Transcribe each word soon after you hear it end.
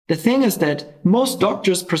The thing is that most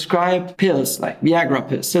doctors prescribe pills like Viagra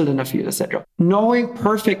pills, sildenafil, etc., knowing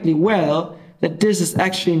perfectly well that this is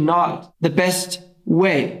actually not the best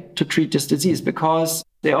way to treat this disease, because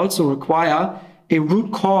they also require a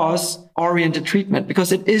root cause oriented treatment,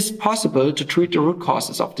 because it is possible to treat the root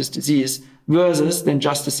causes of this disease versus than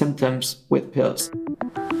just the symptoms with pills.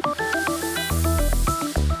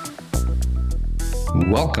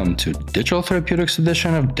 Welcome to Digital Therapeutics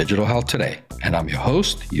edition of Digital Health Today, and I'm your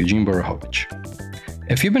host, Eugene Borohovich.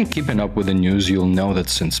 If you've been keeping up with the news, you'll know that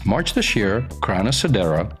since March this year,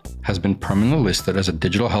 Sedera has been permanently listed as a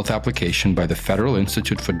digital health application by the Federal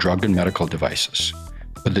Institute for Drug and Medical Devices.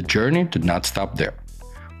 But the journey did not stop there.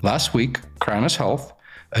 Last week, Health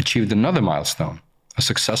achieved another milestone, a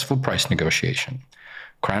successful price negotiation.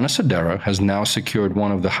 Sedera has now secured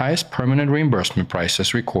one of the highest permanent reimbursement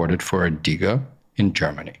prices recorded for a DIGA in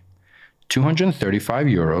Germany, 235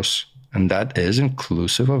 euros, and that is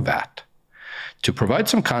inclusive of VAT. To provide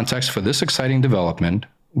some context for this exciting development,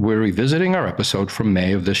 we're revisiting our episode from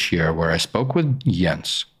May of this year, where I spoke with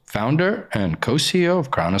Jens, founder and co-CEO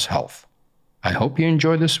of Health. I hope you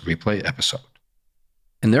enjoy this replay episode.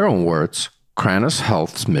 In their own words,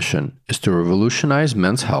 Health's mission is to revolutionize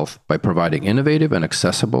men's health by providing innovative and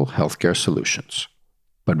accessible healthcare solutions.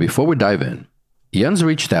 But before we dive in, Jens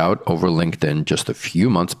reached out over LinkedIn just a few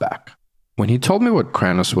months back. When he told me what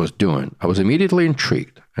was doing, I was immediately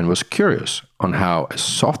intrigued and was curious on how a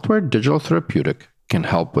software digital therapeutic can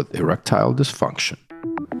help with erectile dysfunction.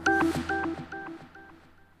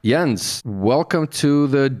 Jens, welcome to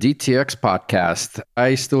the DTX podcast.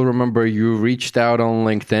 I still remember you reached out on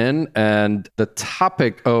LinkedIn, and the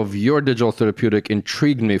topic of your digital therapeutic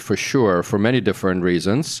intrigued me for sure for many different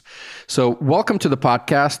reasons. So welcome to the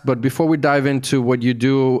podcast. But before we dive into what you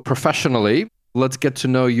do professionally, let's get to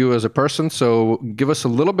know you as a person. So give us a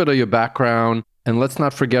little bit of your background, and let's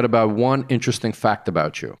not forget about one interesting fact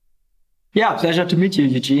about you. Yeah, pleasure to meet you,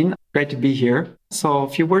 Eugene. Great to be here. So a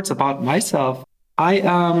few words about myself. I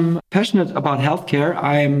am passionate about healthcare.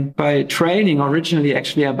 I'm by training originally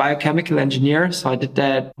actually a biochemical engineer. So I did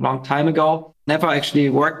that a long time ago. Never actually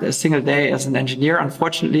worked a single day as an engineer.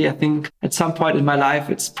 Unfortunately, I think at some point in my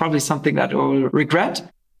life, it's probably something that I will regret.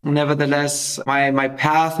 Nevertheless, my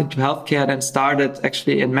path into healthcare then started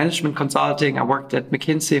actually in management consulting. I worked at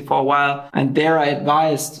McKinsey for a while, and there I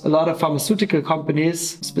advised a lot of pharmaceutical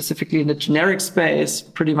companies, specifically in the generic space,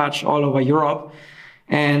 pretty much all over Europe.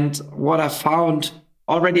 And what I found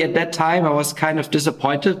already at that time, I was kind of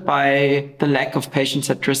disappointed by the lack of patient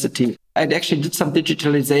centricity. I actually did some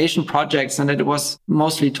digitalization projects, and it was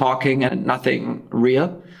mostly talking and nothing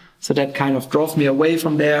real. So that kind of drove me away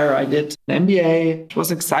from there. I did an MBA. It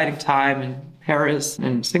was an exciting time in Paris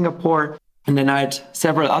and Singapore. And then I had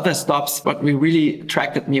several other stops. What really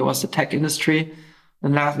attracted me was the tech industry.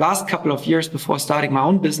 And the last couple of years before starting my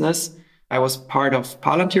own business, I was part of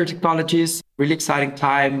Palantir Technologies. Really exciting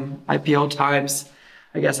time, IPO times,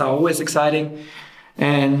 I guess are always exciting.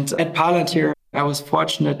 And at Palantir, I was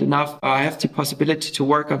fortunate enough, I have the possibility to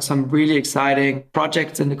work on some really exciting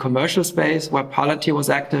projects in the commercial space where Palantir was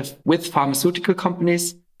active with pharmaceutical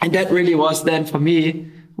companies. And that really was then for me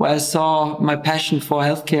where I saw my passion for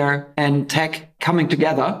healthcare and tech coming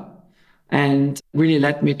together, and really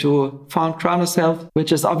led me to found Health,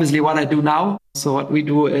 which is obviously what I do now. So what we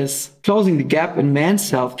do is closing the gap in men's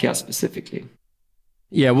healthcare specifically.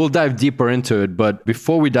 Yeah, we'll dive deeper into it. But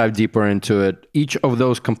before we dive deeper into it, each of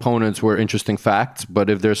those components were interesting facts. But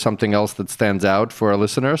if there's something else that stands out for our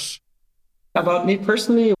listeners? About me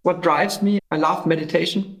personally, what drives me, I love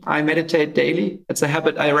meditation. I meditate daily. It's a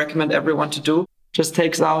habit I recommend everyone to do. Just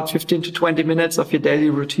takes out 15 to 20 minutes of your daily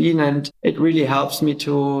routine, and it really helps me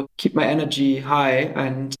to keep my energy high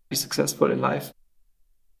and be successful in life.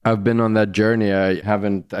 I've been on that journey. I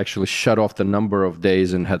haven't actually shut off the number of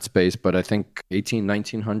days in Headspace, but I think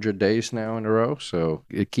 1900 days now in a row. So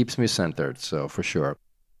it keeps me centered. So for sure.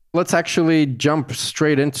 Let's actually jump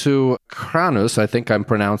straight into Kranus. I think I'm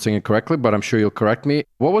pronouncing it correctly, but I'm sure you'll correct me.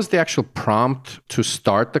 What was the actual prompt to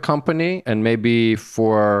start the company? And maybe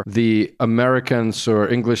for the Americans or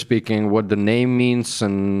English speaking, what the name means,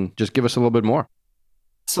 and just give us a little bit more.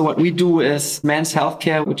 So what we do is men's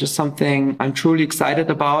healthcare, which is something I'm truly excited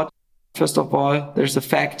about. First of all, there's the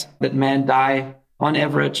fact that men die on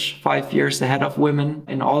average 5 years ahead of women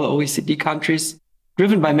in all OECD countries,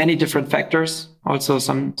 driven by many different factors, also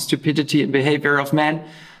some stupidity in behavior of men,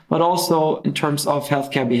 but also in terms of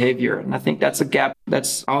healthcare behavior. And I think that's a gap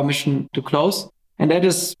that's our mission to close. And that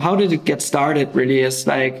is, how did it get started really is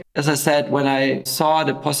like, as I said, when I saw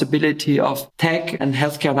the possibility of tech and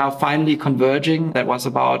healthcare now finally converging, that was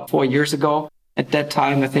about 4 years ago. At that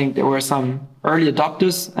time, I think there were some early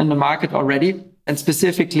adopters in the market already. And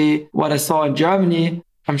specifically what I saw in Germany,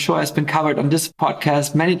 I'm sure has been covered on this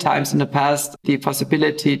podcast many times in the past, the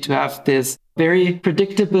possibility to have this very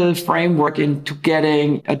predictable framework into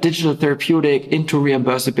getting a digital therapeutic into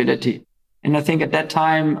reimbursability. And I think at that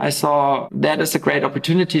time, I saw that as a great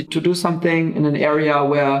opportunity to do something in an area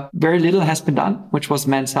where very little has been done, which was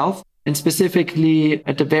men's health. And specifically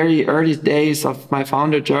at the very early days of my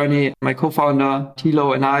founder journey, my co-founder,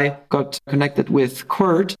 Thilo, and I got connected with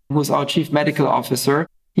Kurt, who's our chief medical officer.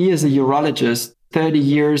 He is a urologist, 30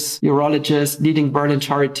 years urologist, leading Berlin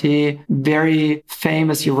Charité, very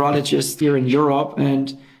famous urologist here in Europe.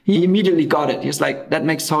 And he immediately got it. He's like, that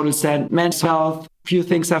makes total sense. Men's health, few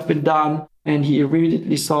things have been done. And he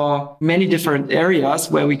immediately saw many different areas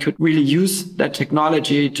where we could really use that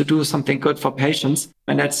technology to do something good for patients.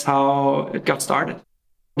 And that's how it got started.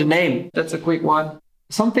 The name, that's a quick one.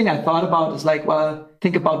 Something I thought about is like, well,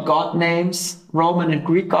 think about God names. Roman and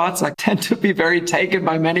Greek gods tend to be very taken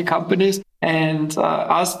by many companies. And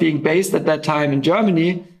us being based at that time in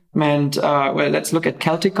Germany meant, well, let's look at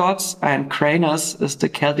Celtic gods. And Cranus is the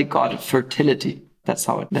Celtic god of fertility. That's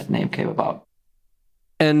how that name came about.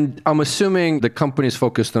 And I'm assuming the company is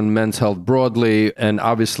focused on men's health broadly, and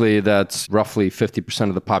obviously that's roughly 50%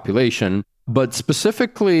 of the population. But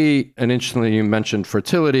specifically, and interestingly, you mentioned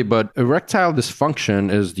fertility, but erectile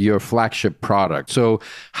dysfunction is your flagship product. So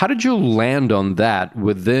how did you land on that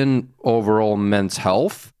within overall men's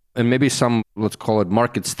health? And maybe some, let's call it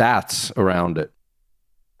market stats around it.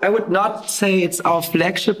 I would not say it's our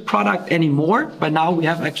flagship product anymore. By now we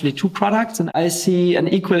have actually two products, and I see an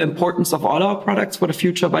equal importance of all our products for the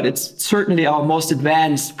future, but it's certainly our most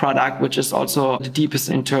advanced product, which is also the deepest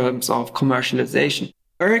in terms of commercialization.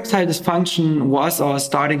 Erectile dysfunction was our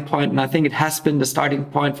starting point, and I think it has been the starting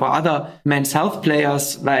point for other men's health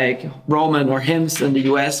players like Roman or Hims in the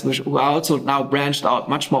US, which are also now branched out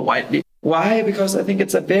much more widely. Why? Because I think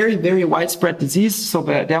it's a very, very widespread disease. So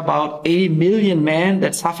there are about 80 million men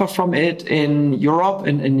that suffer from it in Europe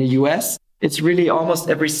and in the US. It's really almost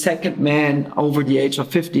every second man over the age of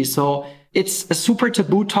 50. So it's a super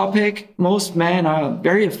taboo topic. Most men are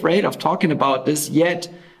very afraid of talking about this, yet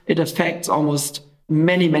it affects almost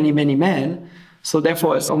many, many, many men. So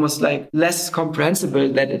therefore, it's almost like less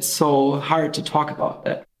comprehensible that it's so hard to talk about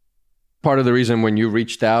that. Part of the reason when you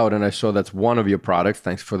reached out, and I saw that's one of your products,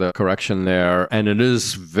 thanks for the correction there, and it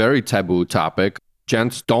is very taboo topic.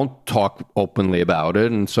 Gents don't talk openly about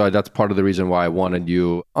it. And so that's part of the reason why I wanted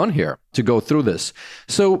you on here to go through this.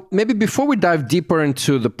 So maybe before we dive deeper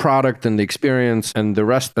into the product and the experience and the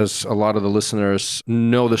rest, as a lot of the listeners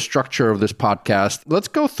know the structure of this podcast, let's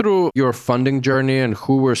go through your funding journey and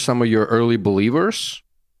who were some of your early believers.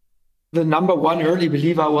 The number one early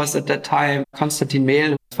believer was at that time Konstantin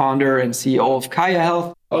Mehl, founder and CEO of Kaya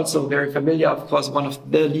Health. Also very familiar, of course, one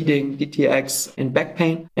of the leading DTX in back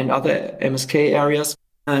pain and other MSK areas.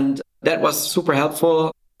 And that was super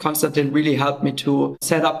helpful. Konstantin really helped me to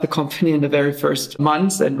set up the company in the very first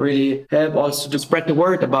months and really help also to spread the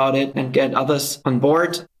word about it and get others on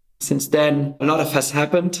board. Since then, a lot has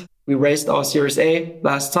happened. We raised our Series A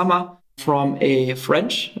last summer from a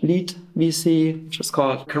French lead VC, which is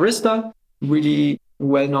called Carista, really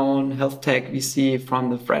well-known health tech VC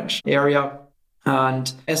from the French area.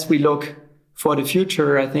 And as we look for the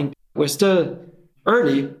future, I think we're still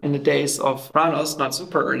early in the days of Kronos, not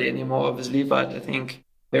super early anymore, obviously, but I think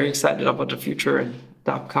very excited about the future and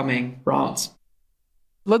the upcoming rounds.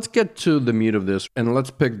 Let's get to the meat of this, and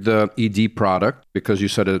let's pick the ED product because you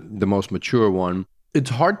said it, the most mature one. It's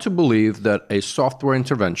hard to believe that a software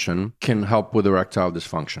intervention can help with erectile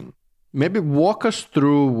dysfunction. Maybe walk us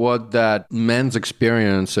through what that man's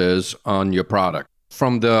experience is on your product.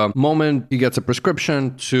 From the moment he gets a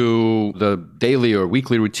prescription to the daily or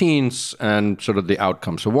weekly routines and sort of the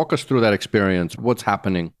outcomes. So walk us through that experience. What's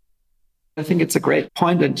happening? I think it's a great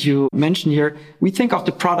point that you mentioned here. We think of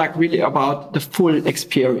the product really about the full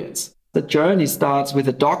experience. The journey starts with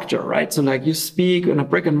a doctor, right? So like you speak in a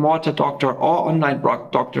brick and mortar doctor or online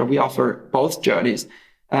doctor. We offer both journeys.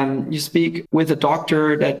 You speak with a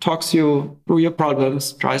doctor that talks you through your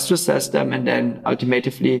problems, tries to assess them, and then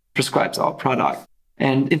ultimately prescribes our product.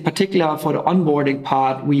 And in particular, for the onboarding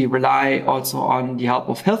part, we rely also on the help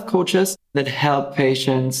of health coaches that help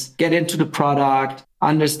patients get into the product,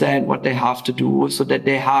 understand what they have to do so that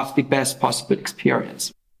they have the best possible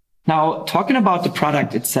experience. Now, talking about the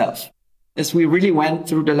product itself, as we really went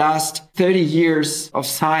through the last 30 years of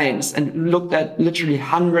science and looked at literally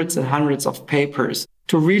hundreds and hundreds of papers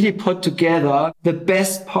to really put together the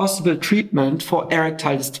best possible treatment for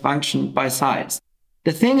erectile dysfunction by science.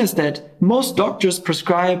 The thing is that most doctors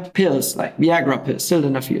prescribe pills like Viagra pills,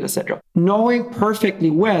 sildenafil, etc., knowing perfectly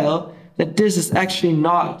well that this is actually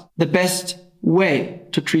not the best way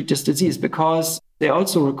to treat this disease, because they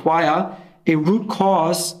also require a root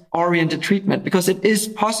cause oriented treatment, because it is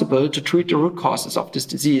possible to treat the root causes of this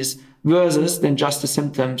disease versus than just the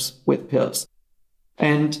symptoms with pills.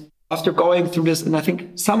 And after going through this, and I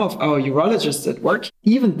think some of our urologists at work,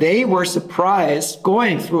 even they were surprised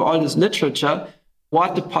going through all this literature,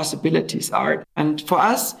 what the possibilities are. And for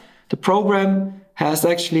us, the program has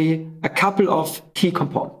actually a couple of key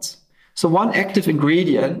components. So one active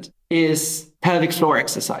ingredient is pelvic floor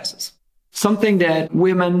exercises, something that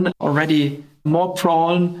women already more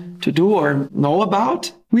prone to do or know about.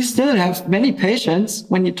 We still have many patients,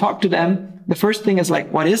 when you talk to them, the first thing is like,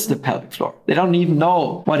 what is the pelvic floor? They don't even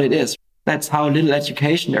know what it is. That's how little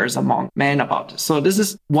education there is among men about this. So this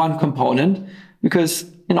is one component, because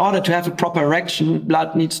in order to have a proper erection,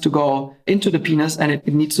 blood needs to go into the penis and it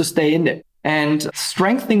needs to stay in there. And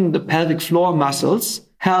strengthening the pelvic floor muscles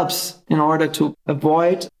helps in order to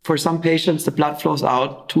avoid, for some patients, the blood flows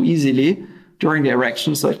out too easily during the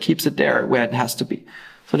erection. So it keeps it there where it has to be.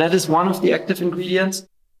 So that is one of the active ingredients.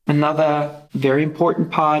 Another very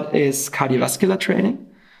important part is cardiovascular training.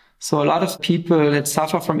 So a lot of people that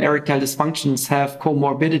suffer from erectile dysfunctions have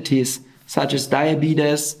comorbidities such as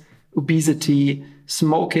diabetes, obesity,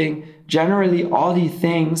 smoking, generally all these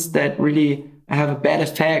things that really have a bad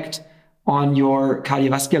effect on your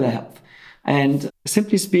cardiovascular health. And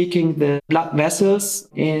simply speaking, the blood vessels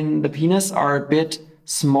in the penis are a bit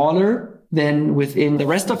smaller than within the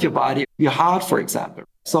rest of your body, your heart, for example.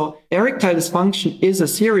 So erectile dysfunction is a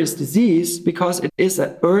serious disease because it is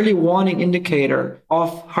an early warning indicator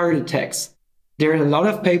of heart attacks. There are a lot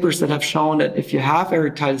of papers that have shown that if you have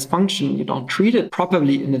erectile dysfunction, you don't treat it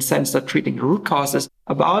properly in the sense that treating the root causes,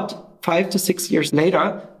 about 5 to 6 years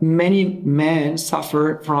later, many men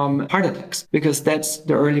suffer from heart attacks because that's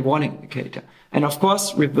the early warning indicator. And of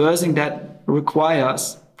course, reversing that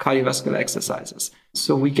requires cardiovascular exercises.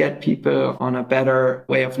 So we get people on a better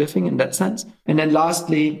way of living in that sense. And then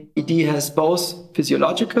lastly, ED has both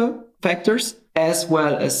physiological factors as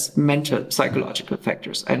well as mental, psychological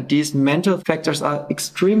factors. And these mental factors are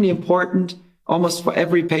extremely important almost for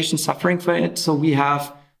every patient suffering from it. So we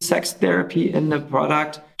have sex therapy in the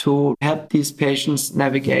product to help these patients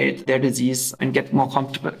navigate their disease and get more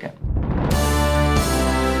comfortable again.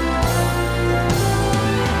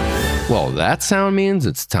 Well, that sound means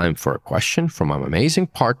it's time for a question from our amazing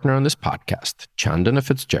partner on this podcast, Chandana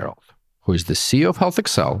Fitzgerald, who is the CEO of Health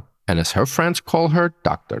Excel, and as her friends call her,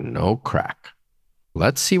 Dr. No Crack.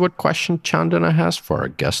 Let's see what question Chandana has for our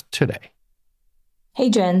guest today. Hey,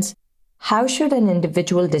 Jens. How should an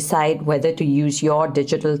individual decide whether to use your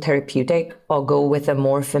digital therapeutic or go with a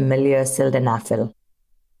more familiar sildenafil?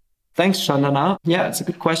 Thanks, Chandana. Yeah, it's a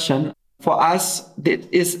good question. For us, it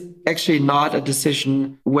is actually not a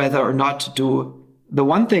decision whether or not to do the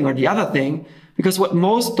one thing or the other thing, because what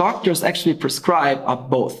most doctors actually prescribe are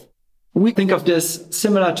both. We think of this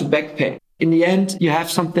similar to back pain. In the end, you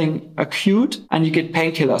have something acute and you get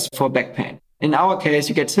painkillers for back pain. In our case,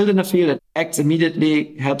 you get sildenafil that acts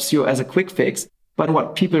immediately, helps you as a quick fix. But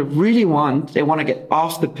what people really want, they want to get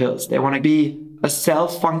off the pills. They want to be a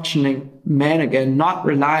self-functioning man again, not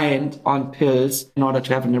reliant on pills in order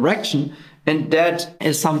to have an erection. And that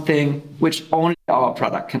is something which only our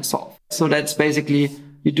product can solve. So that's basically,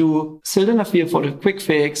 you do sildenafil for the quick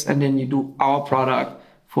fix, and then you do our product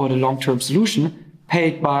for the long-term solution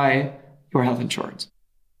paid by your health insurance.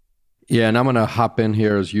 Yeah, and I'm going to hop in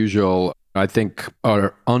here as usual. I think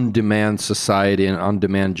our on-demand society and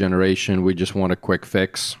on-demand generation, we just want a quick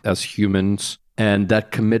fix as humans. And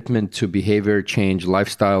that commitment to behavior change,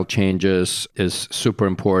 lifestyle changes is super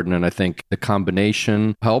important. And I think the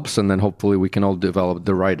combination helps. And then hopefully we can all develop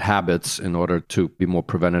the right habits in order to be more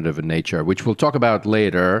preventative in nature, which we'll talk about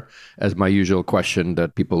later as my usual question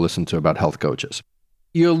that people listen to about health coaches.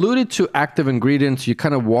 You alluded to active ingredients. You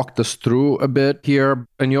kind of walked us through a bit here.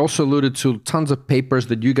 And you also alluded to tons of papers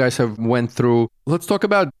that you guys have went through. Let's talk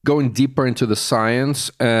about going deeper into the science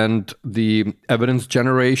and the evidence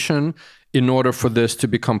generation in order for this to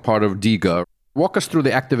become part of DIGA. Walk us through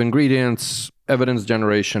the active ingredients, evidence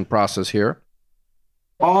generation process here.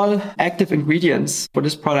 All active ingredients for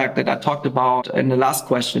this product that I talked about in the last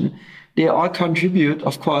question, they all contribute,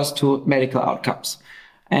 of course, to medical outcomes.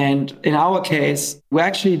 And in our case, we're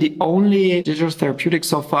actually the only digital therapeutic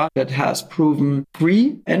so far that has proven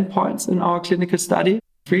 3 endpoints in our clinical study.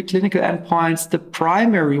 3 clinical endpoints. The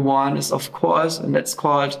primary one is, of course, and that's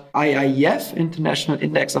called IIF, International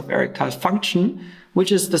Index of Erectile Function,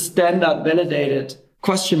 which is the standard validated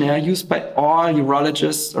questionnaire used by all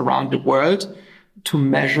urologists around the world to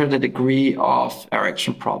measure the degree of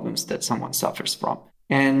erection problems that someone suffers from.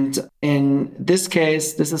 And in this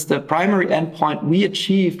case, this is the primary endpoint we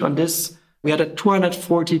achieved on this. We had a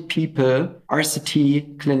 240 people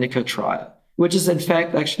RCT clinical trial, which is in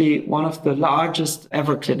fact actually one of the largest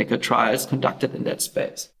ever clinical trials conducted in that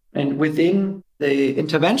space. And within the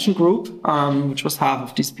intervention group, which was half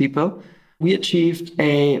of these people, we achieved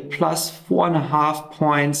a plus 4.5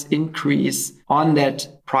 points increase on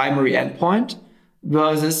that primary endpoint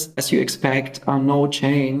versus, as you expect, no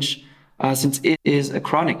change since it is a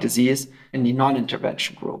chronic disease in the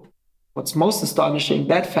non-intervention group. What's most astonishing,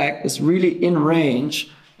 that fact is really in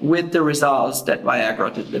range with the results that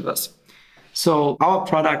Viagra delivers. So our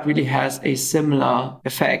product really has a similar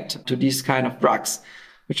effect to these kind of drugs,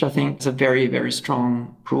 which I think is a very, very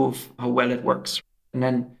strong proof how well it works. And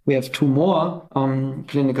then we have two more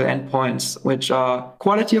clinical endpoints, which are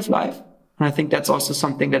quality of life. And I think that's also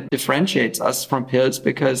something that differentiates us from pills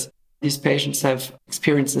because these patients have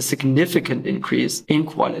experienced a significant increase in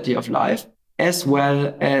quality of life, as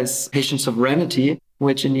well as patient sovereignty,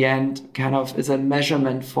 which in the end kind of is a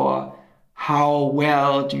measurement for how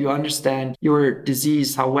well do you understand your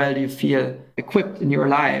disease, how well do you feel equipped in your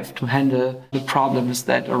life to handle the problems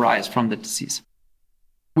that arise from the disease.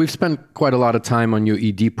 We've spent quite a lot of time on your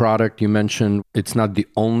ED product. You mentioned it's not the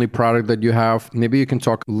only product that you have. Maybe you can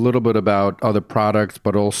talk a little bit about other products,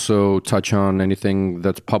 but also touch on anything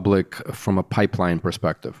that's public from a pipeline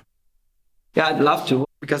perspective. Yeah, I'd love to,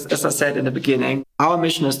 because as I said in the beginning, our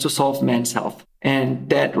mission is to solve men's health. And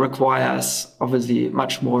that requires obviously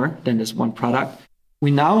much more than this one product. We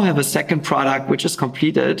now have a second product, which is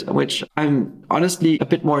completed, which I'm honestly a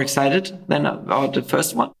bit more excited than about the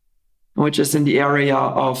first one, which is in the area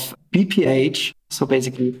of BPH, so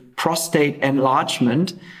basically prostate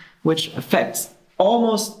enlargement, which affects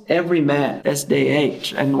almost every man as they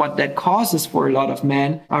age. And what that causes for a lot of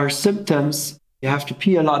men are symptoms. You have to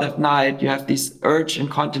pee a lot at night. You have this urge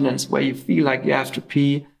incontinence where you feel like you have to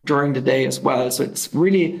pee during the day as well. So it's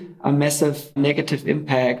really a massive negative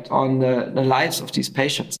impact on the lives of these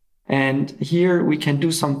patients. And here we can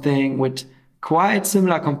do something with quite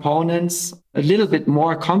similar components, a little bit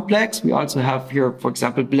more complex. We also have here, for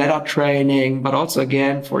example, bladder training, but also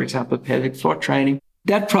again, for example, pelvic floor training.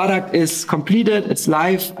 That product is completed, it's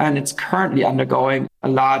live, and it's currently undergoing a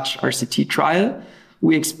large RCT trial.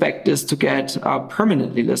 We expect this to get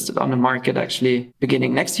permanently listed on the market actually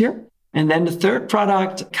beginning next year. And then the third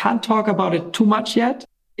product, can't talk about it too much yet.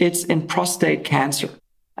 It's in prostate cancer.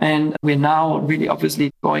 And we're now really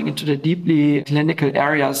obviously going into the deeply clinical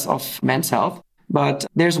areas of men's health. But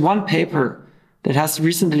there's one paper that has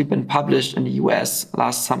recently been published in the US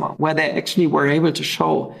last summer, where they actually were able to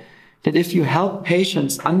show that if you help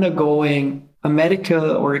patients undergoing a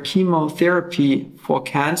medical or a chemotherapy for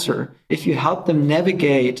cancer, if you help them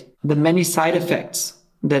navigate the many side effects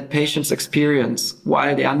that patients experience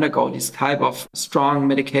while they undergo these type of strong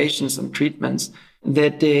medications and treatments,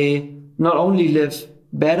 that they not only live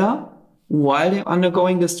better while they're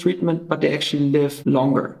undergoing this treatment, but they actually live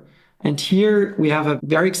longer. And here we have a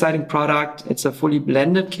very exciting product. It's a fully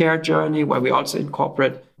blended care journey where we also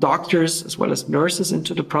incorporate doctors as well as nurses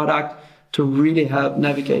into the product to really help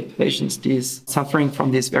navigate patients suffering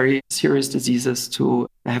from these very serious diseases to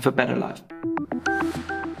have a better life.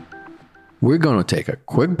 We're going to take a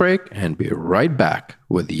quick break and be right back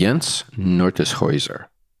with Jens Nordishäuser,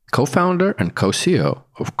 co-founder and co-CEO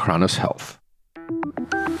of Kronos Health.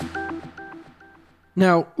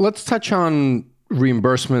 Now, let's touch on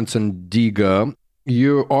reimbursements and DIGA.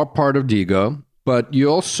 You are part of DIGA, but you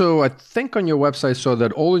also, I think on your website, saw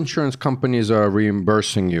that all insurance companies are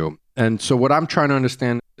reimbursing you. And so what I'm trying to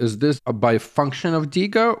understand, is this by function of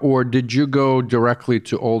DIGA, or did you go directly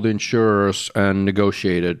to all the insurers and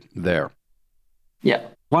negotiate it there? Yeah.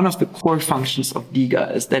 One of the core functions of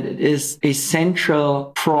DIGA is that it is a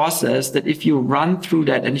central process that if you run through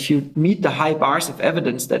that and if you meet the high bars of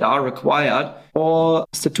evidence that are required, all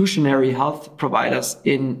institutionary health providers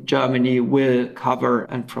in Germany will cover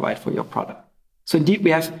and provide for your product. So indeed,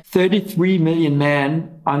 we have 33 million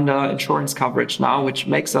men under insurance coverage now, which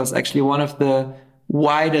makes us actually one of the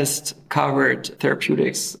widest covered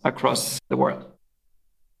therapeutics across the world.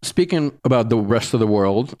 Speaking about the rest of the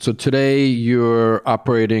world, so today you're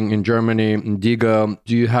operating in Germany, in DIGA.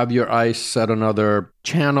 Do you have your eyes set on other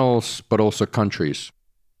channels, but also countries?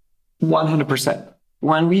 100%.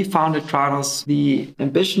 When we founded Kronos, the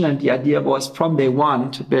ambition and the idea was from day one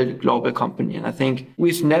to build a global company. And I think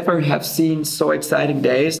we've never have seen so exciting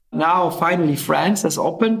days. Now, finally, France has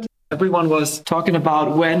opened. Everyone was talking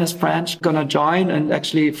about when is France going to join, and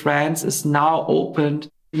actually France is now opened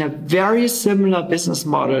in a very similar business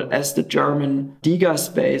model as the German DIGA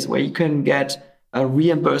space, where you can get a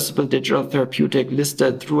reimbursable digital therapeutic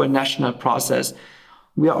listed through a national process.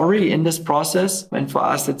 We are already in this process, and for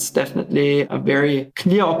us, it's definitely a very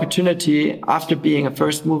clear opportunity after being a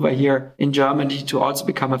first mover here in Germany to also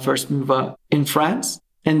become a first mover in France.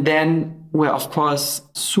 And then we're, of course,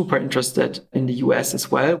 super interested in the US as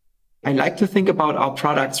well. I like to think about our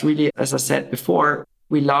products really, as I said before,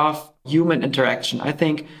 we love human interaction. I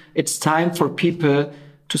think it's time for people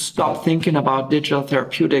to stop thinking about digital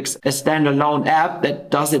therapeutics as standalone app that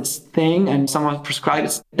does its thing and someone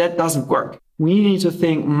prescribes it. That doesn't work. We need to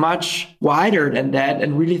think much wider than that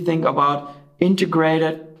and really think about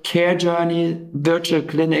integrated care journey, virtual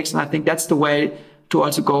clinics. And I think that's the way to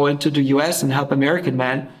also go into the US and help American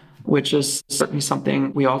men, which is certainly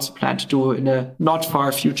something we also plan to do in a not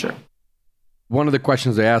far future. One of the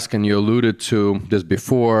questions they ask, and you alluded to this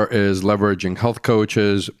before, is leveraging health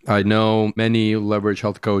coaches. I know many leverage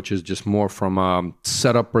health coaches just more from a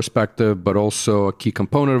setup perspective, but also a key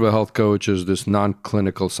component of a health coach is this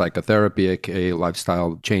non-clinical psychotherapy, aka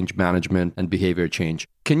lifestyle change management and behavior change.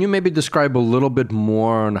 Can you maybe describe a little bit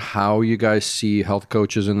more on how you guys see health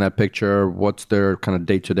coaches in that picture? What's their kind of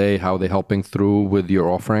day-to-day? How are they helping through with your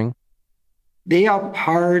offering? They are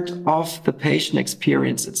part of the patient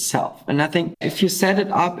experience itself. And I think if you set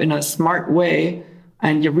it up in a smart way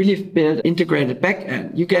and you really build integrated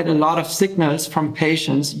backend, you get a lot of signals from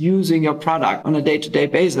patients using your product on a day-to-day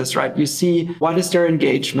basis, right? You see what is their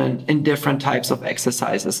engagement in different types of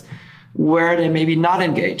exercises, where they may be not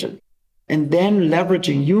engaging. And then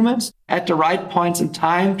leveraging humans at the right points in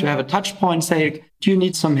time to have a touch point, say, do you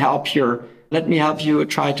need some help here? Let me help you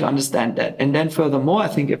try to understand that. And then furthermore, I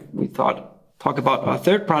think if we talk about our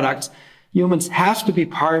third products, humans have to be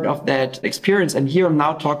part of that experience. And here I'm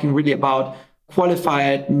now talking really about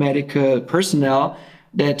qualified medical personnel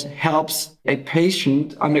that helps a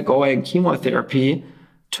patient undergoing chemotherapy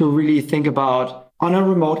to really think about on a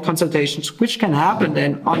remote consultations, which can happen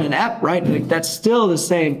then on an app, right? Like that's still the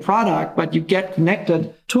same product, but you get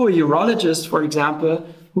connected to a urologist, for example,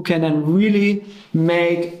 who can then really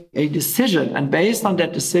make a decision. And based on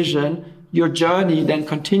that decision, your journey then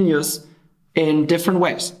continues in different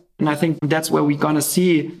ways. And I think that's where we're going to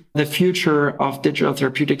see the future of digital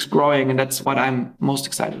therapeutics growing. And that's what I'm most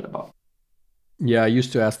excited about. Yeah, I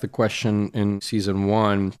used to ask the question in season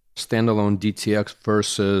 1, standalone DTX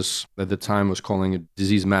versus, at the time was calling it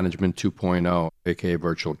disease management 2.0, aka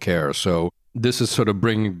virtual care. So this is sort of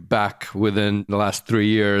bringing back within the last 3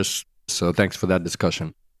 years. So thanks for that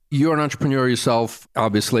discussion. You're an entrepreneur yourself,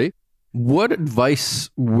 obviously. What advice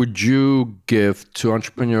would you give to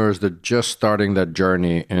entrepreneurs that are just starting that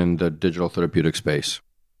journey in the digital therapeutic space?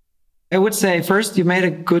 I would say, first, you made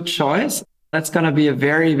a good choice. That's going to be a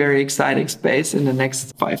very, very exciting space in the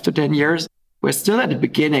next 5 to 10 years. We're still at the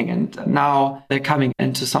beginning, and now they're coming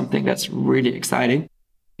into something that's really exciting.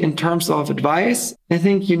 In terms of advice, I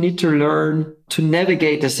think you need to learn to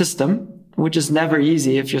navigate the system, which is never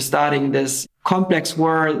easy if you're starting this complex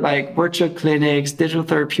world like virtual clinics, digital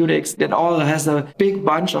therapeutics, that all has a big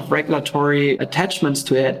bunch of regulatory attachments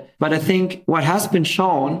to it. But I think what has been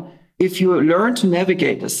shown, if you learn to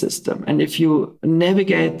navigate the system and if you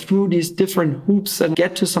navigate through these different hoops and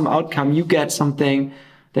get to some outcome, you get something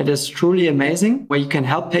that is truly amazing, where you can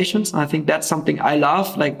help patients. And I think that's something I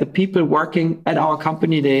love. Like the people working at our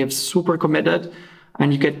company, they are super committed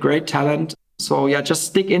and you get great talent. So yeah, just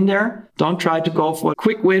stick in there. Don't try to go for a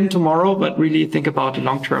quick win tomorrow, but really think about the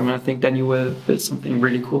long term. And I think then you will build something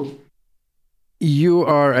really cool. You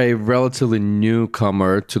are a relatively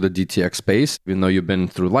newcomer to the DTX space, even though you've been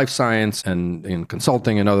through life science and in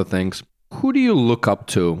consulting and other things. Who do you look up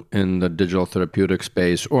to in the digital therapeutic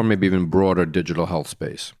space, or maybe even broader digital health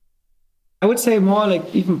space? I would say more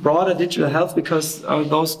like even broader digital health, because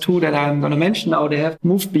those two that I'm going to mention now, they have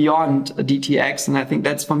moved beyond DTX. And I think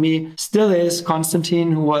that's, for me, still is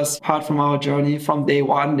Konstantin, who was part from our journey from day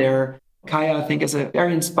one there. Kaya, I think, is a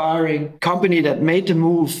very inspiring company that made the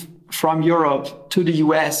move from Europe to the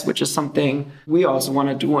US, which is something we also want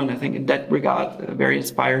to do. And I think in that regard, very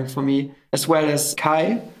inspiring for me, as well as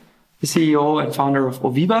Kai, the CEO and founder of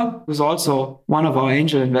Oviva, who's also one of our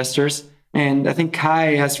angel investors. And I think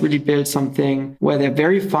Kai has really built something where they're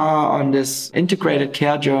very far on this integrated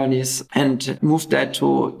care journeys and moved that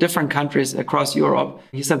to different countries across Europe.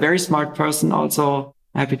 He's a very smart person, also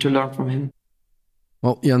happy to learn from him.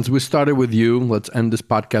 Well, Jens, we started with you. Let's end this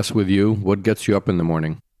podcast with you. What gets you up in the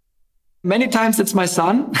morning? Many times it's my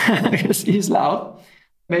son, because he's loud.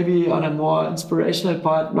 Maybe on a more inspirational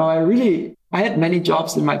part, no, I really I had many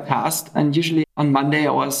jobs in my past, and usually on Monday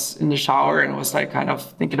I was in the shower and was like kind of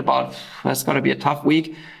thinking about, it's going to be a tough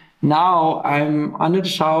week. Now I'm under the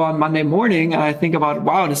shower on Monday morning and I think about,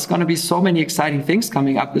 wow, there's going to be so many exciting things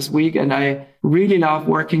coming up this week. And I really love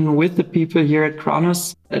working with the people here at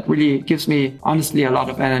Kronos. It really gives me, honestly, a lot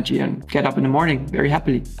of energy and get up in the morning very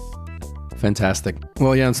happily. Fantastic.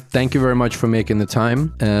 Well, Jens, thank you very much for making the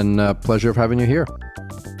time, and pleasure of having you here.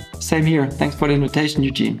 Same here. Thanks for the invitation,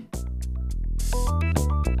 Eugene.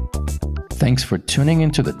 Thanks for tuning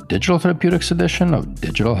into the Digital Therapeutics edition of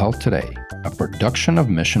Digital Health Today, a production of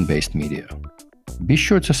Mission-Based Media. Be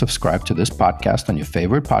sure to subscribe to this podcast on your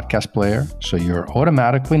favorite podcast player so you're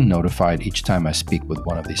automatically notified each time I speak with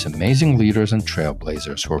one of these amazing leaders and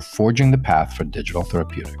trailblazers who are forging the path for digital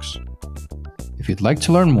therapeutics. If you'd like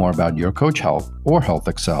to learn more about Your Coach Health or Health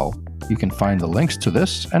Excel, you can find the links to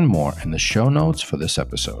this and more in the show notes for this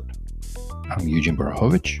episode. I'm Eugene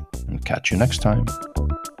Borohovich, and catch you next time.